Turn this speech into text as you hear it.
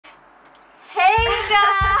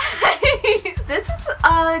This is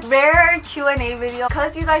a rare Q&A video.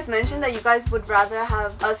 Because you guys mentioned that you guys would rather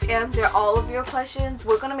have us answer all of your questions,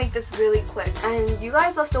 we're gonna make this really quick. And you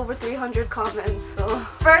guys left over 300 comments, so.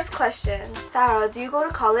 First question. Sarah, do you go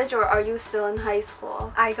to college or are you still in high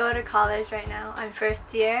school? I go to college right now. I'm first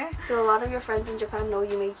year. Do a lot of your friends in Japan know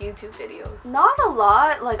you make YouTube videos? Not a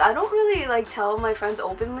lot. Like, I don't really like tell my friends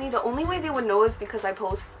openly. The only way they would know is because I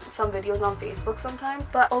post some videos on Facebook sometimes.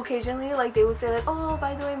 But occasionally, like, they would say like, oh,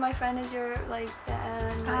 by the way, my friend is your like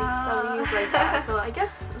fan, like some views like that. So I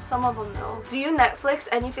guess some of them know. Do you Netflix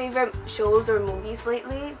any favorite shows or movies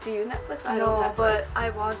lately? Do you Netflix? I don't Netflix. But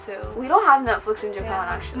I want to. We don't have Netflix in Japan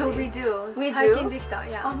actually. No, we do. We do?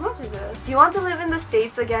 Yeah. Oh, not too good. Do you want to live in the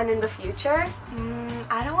States again in the future?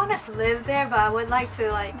 I don't want to live there, but I would like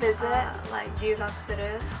to like visit, like go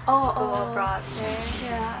abroad there.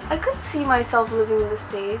 Yeah. I could see myself living in the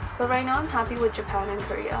States, but right now I'm happy with Japan and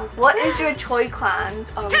Korea. What is your Choi clan's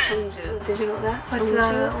Cheongju? Did you know that? What's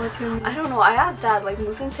that? What do you mean? I don't know. I asked Dad like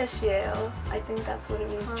무슨 채씨예요? I think that's what it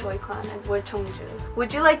means. Choi clan, and we're Cheongju.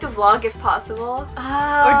 Would you like to vlog if possible?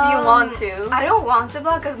 Or do you want to? I don't want to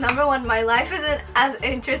vlog because number one, my life isn't as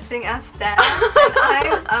interesting as Steph.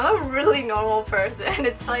 I'm a really normal person.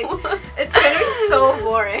 It's like it's gonna be so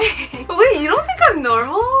boring. Wait, you don't think I'm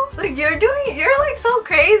normal? Like you're like so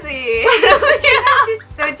crazy.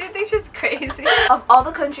 Don't you think she's crazy? Of all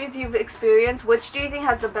the countries you've experienced, which do you think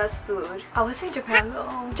has the best food? I would say Japan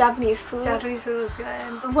though. Japanese food? Japanese food was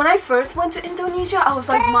good. When I first went to Indonesia, I was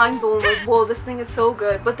like mind blown, like whoa, this thing is so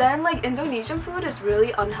good. But then like Indonesian food is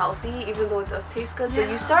really unhealthy even though it does taste good. So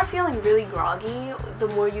you start feeling really groggy the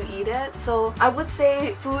more you eat it. So I would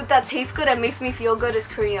say food that tastes good and makes me feel good is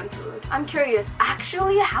Korean food. I'm curious,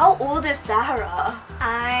 actually, how old is Sarah?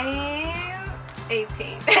 I'm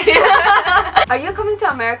 18. Are you coming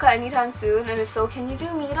to America anytime soon? And if so, can you do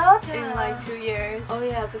meetups? In like 2 years. Oh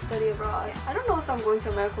yeah, to study abroad. I don't know if I'm going to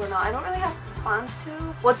America or not. I don't really have plans to.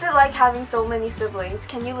 What's it like having so many siblings?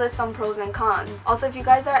 Can you list some pros and cons? Also, if you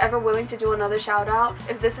guys are ever willing to do another shout out,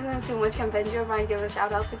 if this isn't too much, can Benji or Ryan give a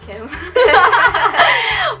shout out to Kim?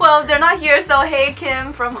 Well, they're not here, so hey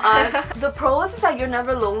Kim from us. The pros is that you're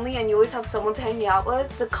never lonely and you always have someone to hang out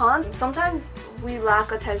with. The cons, sometimes we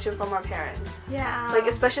lack attention from our parents. Yeah. Like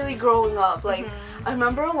especially growing up. Like I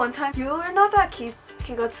remember one time you were not that ki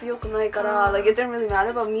가強くないから, like it didn't really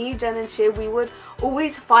matter. But me, Jen, and Choi, we would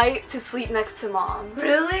always fight to sleep next to mom.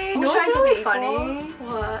 Really? No, Trying it's to really be funny. funny.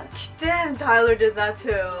 What? Damn, Tyler did that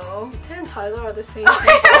too. Ted and Tyler are the same people.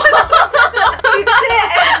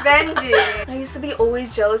 and Benji. I used to be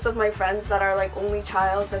always jealous of my friends that are like only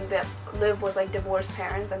childs and that live with like divorced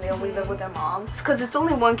parents and they only live with their mom. It's because it's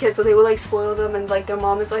only one kid, so they would like spoil them and like their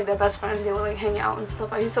mom is like their best friend. They would like hang out and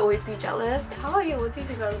stuff. I used to always be jealous. How about you? What do you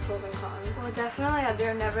think are the pros and cons? Well, definitely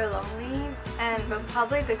they're never lonely, and but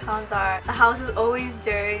probably the cons are the house is always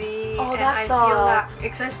dirty. Oh, and that I sucks. feel that,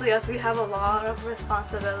 especially us, we have a lot of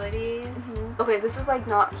responsibilities. Okay, this is like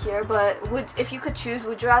not here, but if you could choose,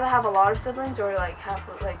 would you rather have a lot of siblings or like have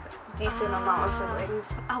like decent amount of siblings?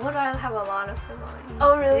 I would rather have a lot of siblings.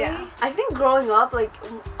 Oh really? Yeah. I think growing up, like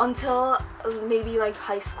until maybe like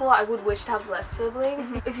high school, I would wish to have less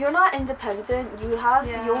siblings. If you're not independent, you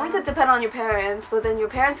only could depend on your parents, but then your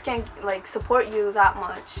parents can't like support you that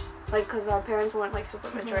much. Like, because our parents weren't like super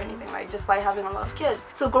rich or anything, right? Just by having a lot of kids.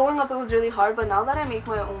 So growing up, it was really hard, but now that I make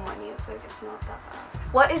my own money, it's like, it's not that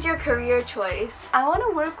bad. What is your career choice? I want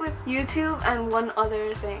to work with YouTube and one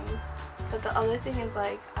other thing. But the other thing is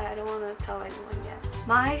like, I don't want to tell anyone yet.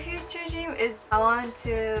 My future dream is I want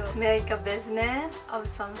to make a business of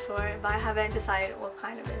some sort, but I haven't decided what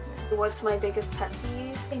kind of business. What's my biggest pet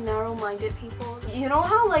peeve? Narrow-minded people. You know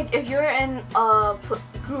how like if you're in a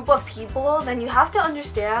group of people, then you have to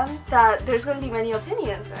understand that there's going to be many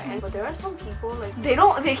opinions, right? But there are some people like they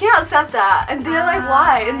can't accept that, and they're like,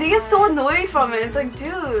 why? And they get so annoyed from it. It's like,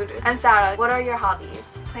 dude. And Sarah, what are your hobbies?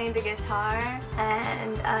 Playing the guitar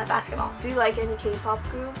and basketball. Do you like any K-pop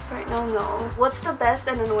groups right now? No. What's the best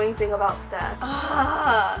and annoying thing about Steph?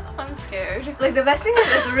 I'm scared. Like the best thing is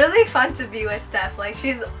it's really fun to be with Steph. Like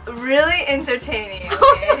she's really entertaining.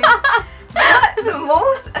 Okay? But the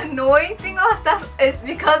most annoying thing about Steph is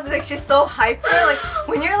because like she's so hyper. Like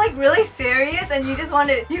when you're like really serious and you just want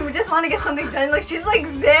to get something done. Like she's like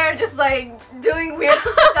there just like doing weird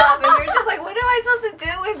stuff, and you're just like, what am I supposed to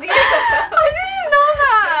do with you? I didn't know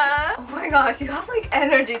that. Oh my gosh, you have like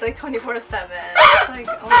energy like 24/7. It's like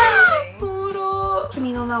amazing.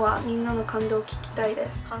 君の名はみんなの感動を聞きたいで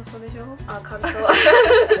す。感想でしょ? あ、感想。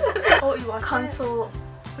 Oh, you watched 感想。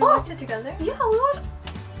 We watched it together? Yeah, we watched.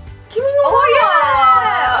 Oh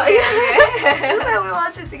yeah! Okay. Okay, we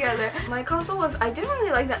watched it together. My console was, I didn't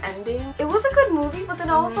really like the ending. It was a good movie, but then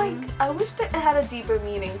I was like, I wish that it had a deeper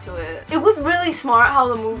meaning to it. It was really smart how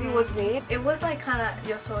the movie was made. It was like kind of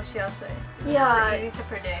yosoushiasui. Yeah. Easy to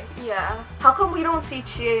predict. Yeah. How come we don't see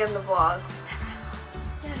Chie in the vlogs?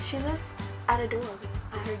 Yeah, she lives at a dorm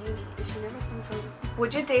at her uni and she never comes home.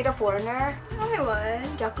 Would you date a foreigner? I would.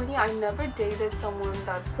 Gyakuni, I never dated someone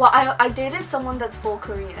that's... Well, I dated someone that's full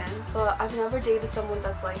Korean, but I've never dated someone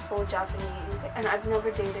that's like full Japanese. And I've never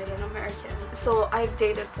dated an American. So I've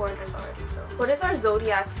dated foreigners already, so... What is our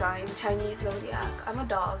zodiac sign? Chinese zodiac. I'm a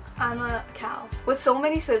dog. I'm a cow. With so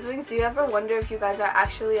many siblings, do you ever wonder if you guys are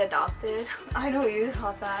actually adopted? I know you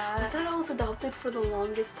thought I that. thought I was adopted for the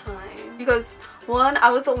longest time. Because one,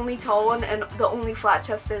 I was the only tall one and the only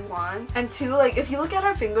flat-chested one. And two, like if you look at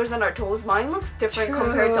our fingers and our toes, mine looks different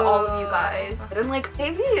compared to all of you guys. And like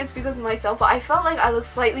maybe it's because of myself, but I felt like I look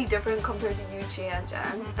slightly different compared to you, Chi and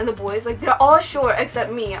Jen. And the boys, like they're all short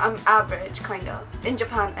except me. I'm average, kinda. In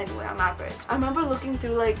Japan anyway, I'm average. I remember looking for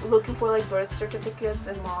like birth certificates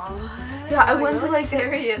and mom. Yeah, I went to like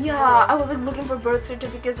serious. Yeah, I was like looking for birth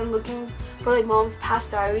certificates and looking for like mom's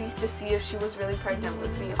past diaries to see if she was really pregnant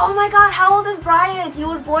with me. Oh my god, how old is Brian? He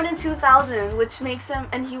was born in 2000, which makes him,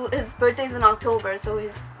 and his birthday's in October, so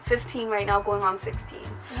he's 15 right now, going on 16.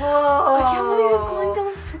 Whoa! I can't believe he's going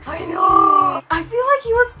down 16. I know. I feel like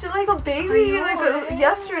he was still like a baby I know, right?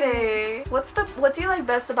 yesterday. What do you like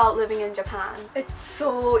best about living in Japan? It's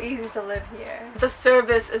so easy to live here. The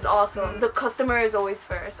service is awesome. The customer is always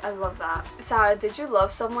first. I love that. Sarah, did you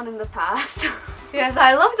love someone in the past? Yes,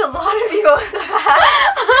 I loved a lot of people in the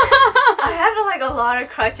past. I had like a lot of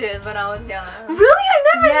crushes when I was young. Really? I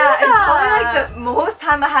never knew Yeah, and that. probably like the most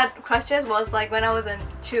time I had crushes was like when I was in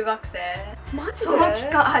chugakse.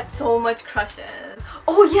 I had so much crushes.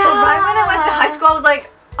 Oh yeah. But right when I went to high school, I was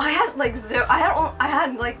like, I had like zero. I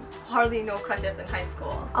had like hardly no crushes in high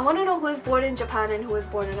school. I want to know who is born in Japan and who is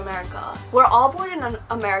born in America. We're all born in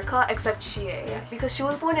America except Chie, because she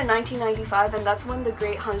was born in 1995 and that's when the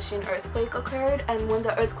Great Hanshin earthquake occurred. And when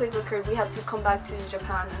the earthquake occurred, we had to come back to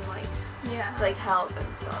Japan and like help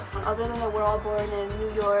and stuff. Other than that, we're all born in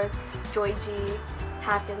New York, Joiji,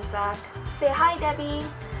 Hackensack. Say hi, Debbie.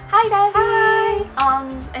 Hi, Debbie.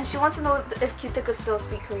 Hi. And she wants to know if Kyuta could still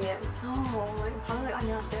speak Korean. No, like probably like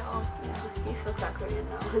안녕하세요. Yeah, he still got Korean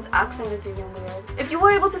now. His accent is even weird. If you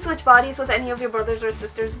were able to switch bodies with any of your brothers or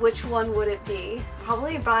sisters, which one would it be?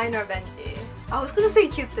 Probably Brian or Benji. I was gonna say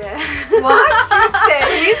Kyute. What?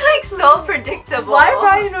 Kyute? He's like so predictable. Why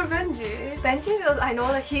Brian or Benji? Benji, I know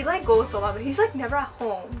that he like goes a lot, but he's like never at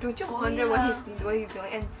home. Don't you wonder what he's doing?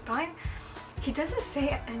 And Brian, he doesn't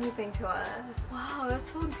say anything to us. Wow,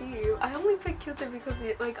 that's so deep. I only picked Kyute because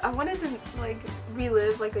I wanted to like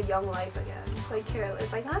relive like a young life again. Like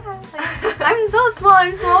careless, like I'm so small.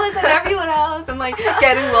 I'm smaller than everyone else. I'm like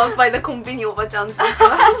getting loved by the konbini oba-chans and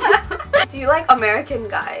stuff. Do you like American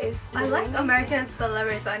guys? I like American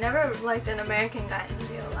celebrities, but I never liked an American guy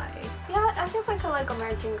in real life. Yeah, I guess I could like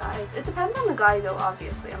American guys. It depends on the guy though,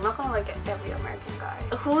 obviously. I'm not gonna like every American guy.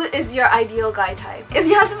 Who is your ideal guy type? If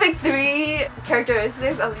you had to pick 3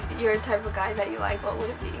 characteristics of your type of guy that you like, what would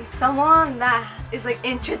it be? Someone that is like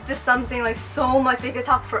interested in something like so much they could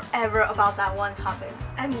talk forever about that one topic.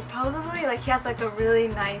 And probably like he has like a really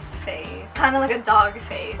nice face. Kind of like a dog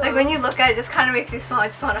face. Like when you look at it, it just kind of makes you smile. I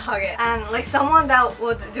just want to hug it. And like someone that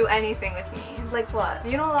would do anything with me. Like what?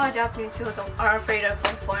 You know a lot of Japanese people are afraid of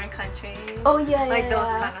like foreign countries. Oh yeah, like those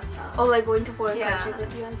kind of stuff. Oh, like going to foreign countries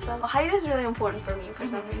with you and stuff. Height is really important for me for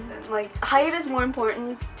some reason. Like height is more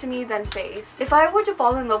important to me than face. If I were to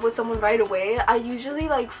fall in love with someone right away, I usually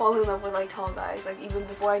like fall in love with like tall guys. Like even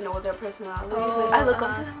before I know their personalities, like I look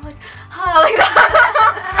up to them I'm like, hi, like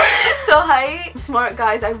that. So height, smart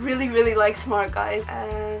guys. I really like smart guys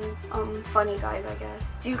and funny guys, I guess.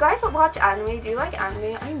 Do you guys watch anime? Do you like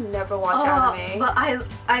anime? I never watch anime. But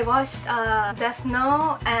I watched Death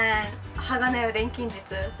Note and Hagane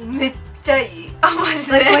Renkinjutsu. めっちゃいい.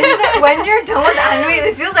 Like when you're done with anime,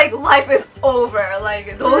 it feels like life is over.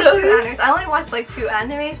 Like those 2 animes. I only watched like 2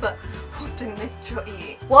 animes, but 本当にめっちゃい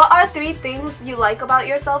い. What are 3 things you like about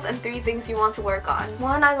yourself and 3 things you want to work on?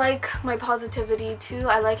 1, I like my positivity. 2,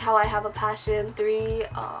 I like how I have a passion. 3,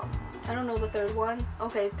 I don't know the 3rd one.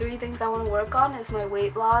 Okay, 3 things I want to work on is my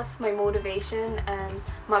weight loss, my motivation, and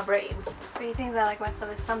my brains. 3 things I like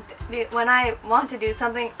myself is something. When I want to do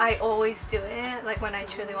something, I always do it. Like when I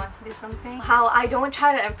truly want to do something. How I don't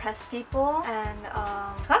try to impress people, and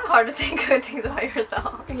it's kind of hard to think good things about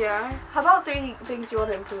yourself. Yeah. How about 3 things you want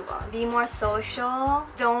to improve on? Be more social.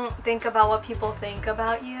 Don't think about what people think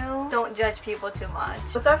about you. Don't judge people too much.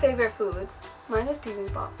 What's our favorite food? Mine is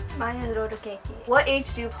bibimbap. Mine is roll cake. What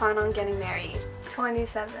age do you plan on getting married?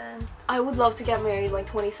 27. I would love to get married like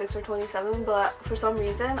 26 or 27, but for some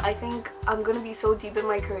reason I think I'm gonna be so deep in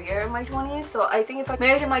my career in my 20s. So I think if I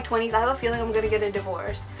married in my 20s, I have a feeling I'm gonna get a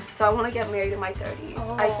divorce. So I want to get married in my 30s.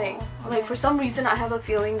 I think. Like for some reason I have a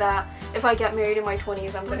feeling that if I get married in my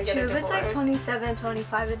 20s, I'm gonna get a divorce. It's like 27,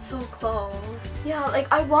 25. It's so close. Yeah, like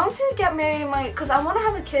I want to get married in my, because I want to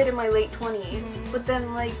have a kid in my late 20s, but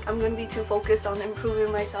then like I'm gonna be too focused on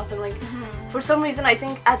improving myself, and like for some reason I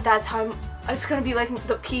think at that time it's gonna be like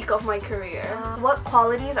the peak of my career. What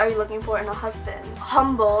qualities are you looking for in a husband?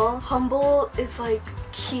 Humble is like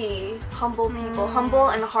key. Humble people, humble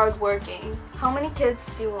and hardworking. How many kids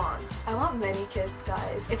do you want? I want many kids,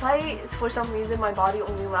 guys. If for some reason my body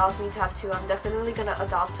only allows me to have 2, I'm definitely gonna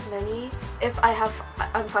adopt many if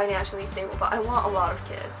I'm financially stable, but I want a lot of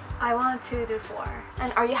kids. I want 2 to 4.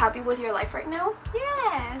 And are you happy with your life right now?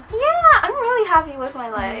 Yeah. Yeah, I'm really happy with my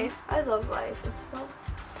life. I love life. It's so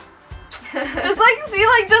just like, see,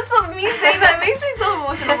 like just me saying that makes me so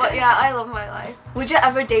emotional, but yeah, I love my life. Would you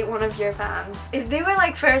ever date one of your fans? If they were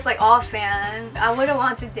like first like all fans, I wouldn't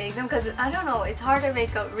want to date them because I don't know, it's hard to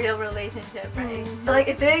make a real relationship, right? But like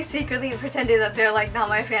if they secretly pretended that they're like not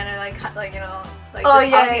my fan or like you know, like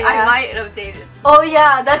I might have dated. Oh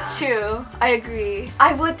yeah, that's true. I agree.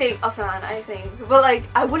 I would date a fan, I think, but like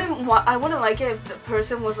I wouldn't like it if the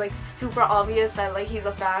person was like super obvious that like he's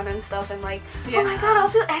a fan and stuff, and like oh my god, I'll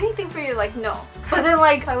do anything for you. Like no. But then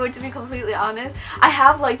like if I were to be completely honest, I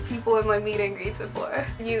have like people in my meet and greets before.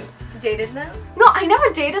 You dated them? No, I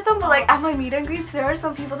never dated them, but like at my meet and greets there are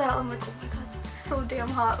some people that I'm like, oh my god, so damn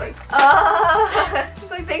hot. Like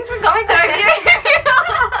it's like, thanks for coming to our meet and greet.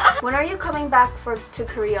 When are you coming back to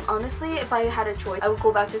Korea? Honestly, if I had a choice, I would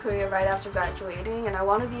go back to Korea right after graduating, and I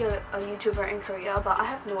want to be a YouTuber in Korea, but I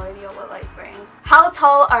have no idea what life brings. How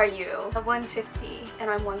tall are you? 150.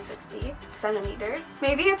 And I'm 160 centimeters.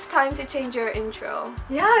 Maybe it's time to change your intro.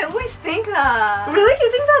 Yeah, I always think that. Really?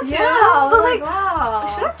 You think that too? Yeah, but like, wow.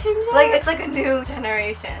 Should I change it? Like, it's like a new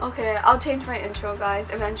generation. Okay, I'll change my intro, guys,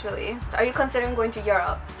 eventually. So are you considering going to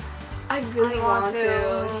Europe? I really want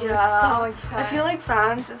to. Yeah. So I feel like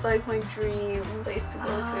France is like my dream place to go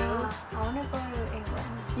to. I want to go to England.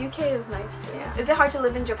 UK is nice too. Yeah. Is it hard to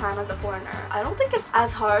live in Japan as a foreigner? I don't think it's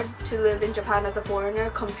as hard to live in Japan as a foreigner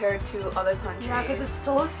compared to other countries. Yeah, because it's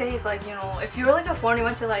so safe. Like, you know, if you were like a foreigner, you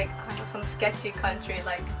went to like, I don't know, some sketchy country,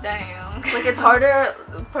 like, damn. Like, it's harder,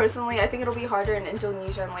 personally, I think it'll be harder in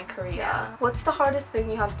Indonesia and like Korea. Yeah. What's the hardest thing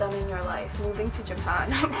you have done in your life? Moving to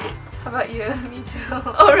Japan. How about you? Me too.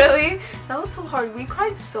 Oh really? That was so hard. We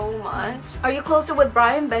cried so much. Are you closer with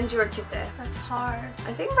Brian, Benji, or Cute? That's hard.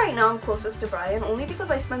 I think right now I'm closest to Brian, only because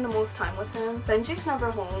I spend the most time with him. Benji's never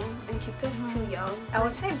home, and Cute is too young. I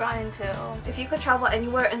would say Brian too. If you could travel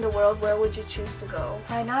anywhere in the world, where would you choose to go?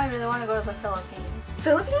 Right now I really want to go to the Philippines.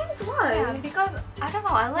 Philippines? Why? Yeah, because I don't know,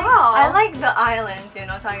 I like the islands, you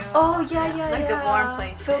know, talking about. Oh yeah, like the warm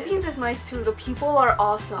places. Philippines is nice too. The people are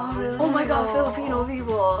awesome. Oh, really? Oh my god, Filipino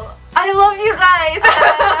people. I love you guys.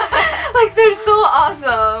 Like, they're so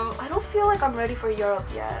awesome. I don't feel like I'm ready for Europe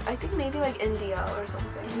yet. I think maybe like India or something.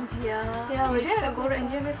 India. Yeah, you didn't go to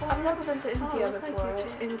India before? I've never been to India before.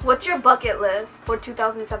 Like What's your bucket list for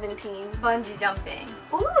 2017? Bungee jumping.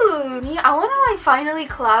 Ooh, me, I want to like finally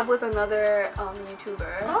collab with another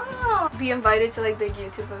YouTuber. Oh. Be invited to like big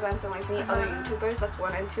YouTube events and like meet other YouTubers. That's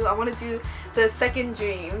 1 and 2. I want to do the second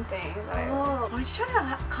dream thing. Oh, are you trying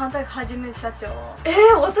to contact Hajime Shacho?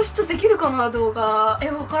 私とできるかな動画。わ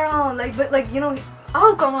からん。But like, you know, 合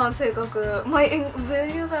うかな性格。My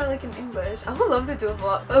videos are like in English. I would love to do a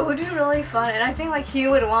vlog. It would be really fun, and I think like he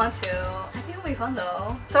would want to. I think it'll be fun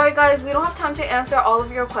though. Sorry guys, we don't have time to answer all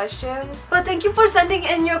of your questions, but thank you for sending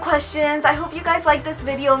in your questions. I hope you guys like this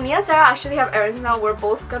video. Me and Sarah actually have errands now. We're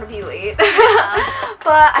both gonna be late.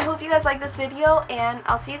 But I hope you guys like this video, and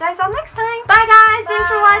I'll see you guys all next time. Bye guys! Thanks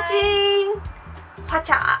for watching!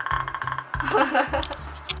 Hwacha!